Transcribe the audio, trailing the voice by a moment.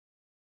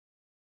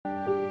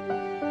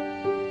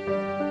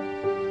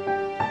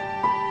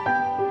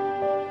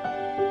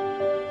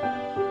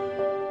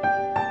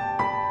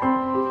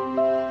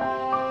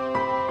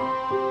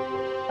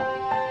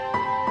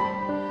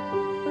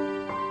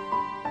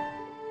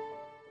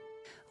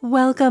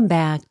Welcome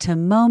back to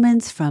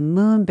Moments from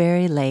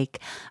Moonberry Lake.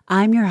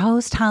 I'm your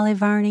host, Holly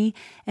Varney,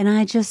 and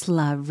I just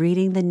love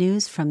reading the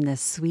news from this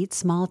sweet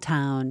small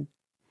town.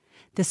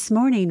 This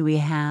morning we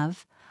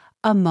have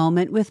A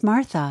Moment with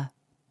Martha.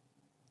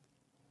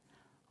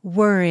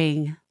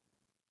 Worrying.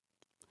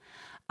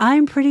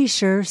 I'm pretty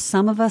sure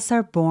some of us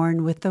are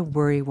born with the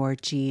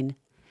worrywart gene.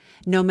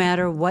 No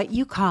matter what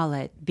you call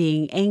it,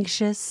 being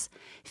anxious,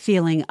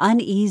 feeling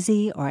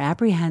uneasy or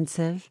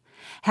apprehensive,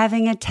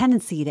 having a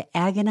tendency to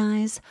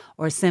agonize,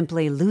 or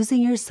simply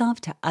losing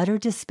yourself to utter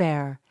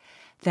despair,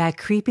 that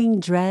creeping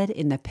dread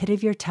in the pit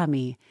of your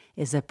tummy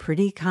is a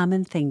pretty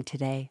common thing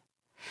today.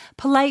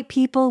 Polite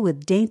people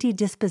with dainty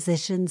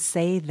dispositions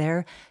say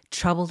they're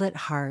troubled at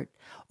heart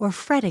or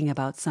fretting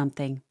about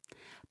something.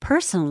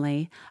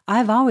 Personally,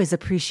 I've always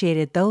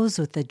appreciated those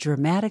with the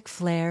dramatic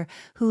flair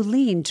who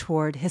lean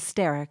toward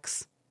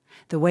hysterics.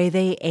 The way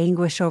they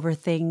anguish over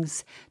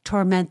things,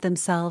 torment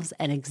themselves,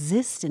 and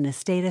exist in a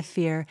state of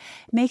fear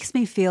makes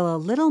me feel a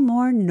little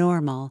more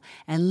normal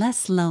and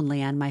less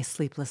lonely on my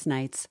sleepless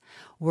nights.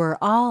 We're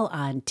all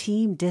on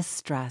Team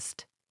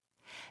Distressed.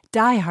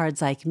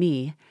 Diehards like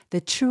me,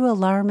 the true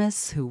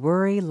alarmists who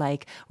worry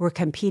like we're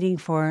competing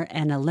for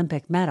an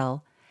Olympic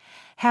medal,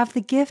 have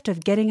the gift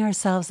of getting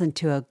ourselves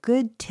into a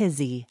good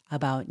tizzy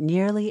about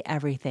nearly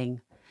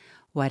everything.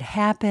 What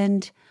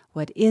happened,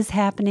 what is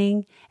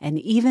happening, and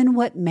even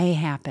what may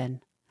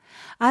happen.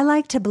 I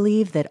like to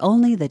believe that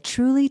only the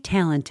truly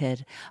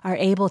talented are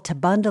able to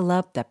bundle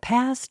up the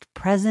past,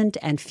 present,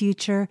 and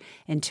future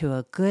into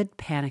a good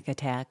panic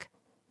attack.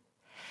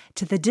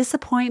 To the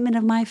disappointment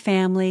of my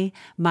family,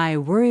 my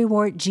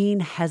worrywart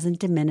gene hasn't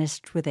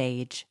diminished with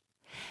age.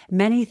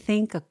 Many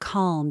think a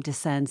calm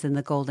descends in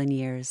the golden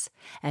years,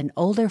 and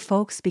older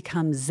folks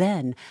become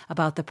zen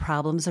about the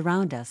problems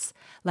around us,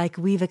 like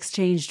we've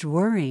exchanged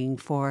worrying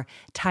for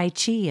Tai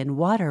Chi and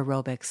water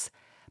aerobics.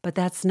 But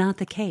that's not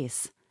the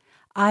case.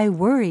 I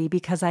worry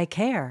because I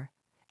care.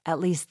 At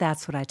least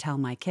that's what I tell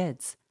my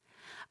kids.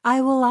 I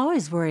will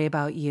always worry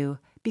about you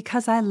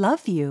because I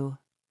love you.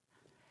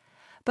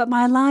 But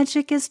my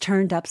logic is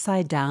turned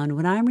upside down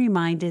when I'm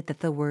reminded that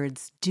the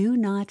words "do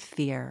not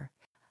fear"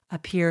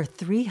 appear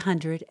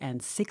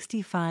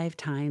 365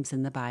 times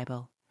in the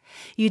Bible.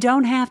 You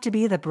don't have to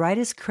be the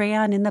brightest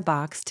crayon in the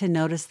box to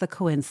notice the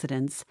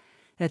coincidence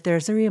that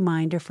there's a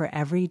reminder for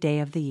every day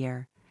of the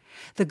year.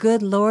 The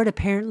good Lord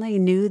apparently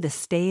knew the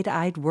state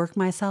I'd work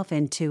myself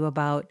into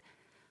about,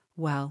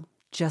 well,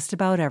 just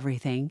about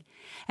everything,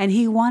 and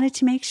He wanted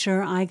to make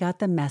sure I got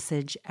the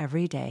message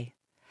every day.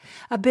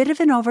 A bit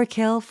of an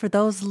overkill for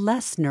those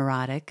less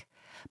neurotic,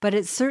 but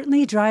it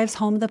certainly drives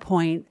home the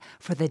point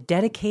for the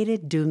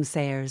dedicated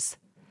doomsayers.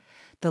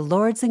 The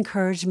Lord's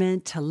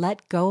encouragement to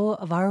let go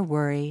of our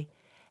worry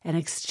and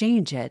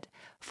exchange it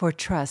for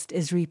trust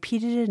is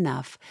repeated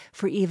enough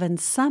for even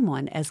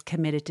someone as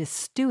committed to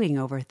stewing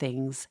over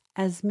things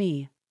as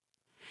me.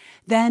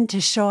 Then, to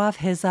show off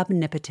His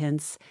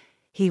omnipotence,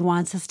 He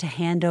wants us to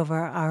hand over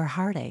our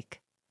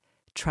heartache,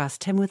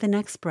 trust Him with the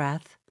next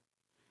breath,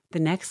 the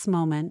next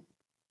moment,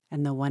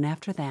 and the one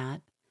after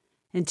that,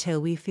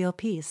 until we feel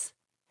peace.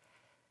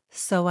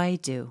 So I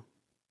do.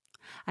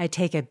 I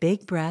take a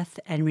big breath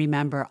and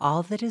remember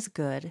all that is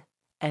good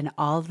and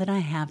all that I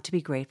have to be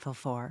grateful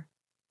for.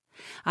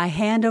 I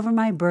hand over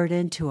my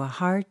burden to a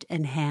heart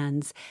and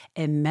hands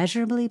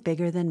immeasurably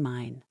bigger than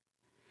mine.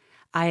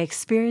 I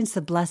experience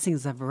the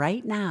blessings of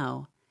right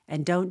now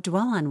and don't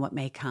dwell on what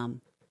may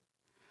come.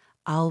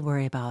 I'll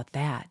worry about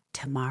that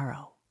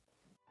tomorrow.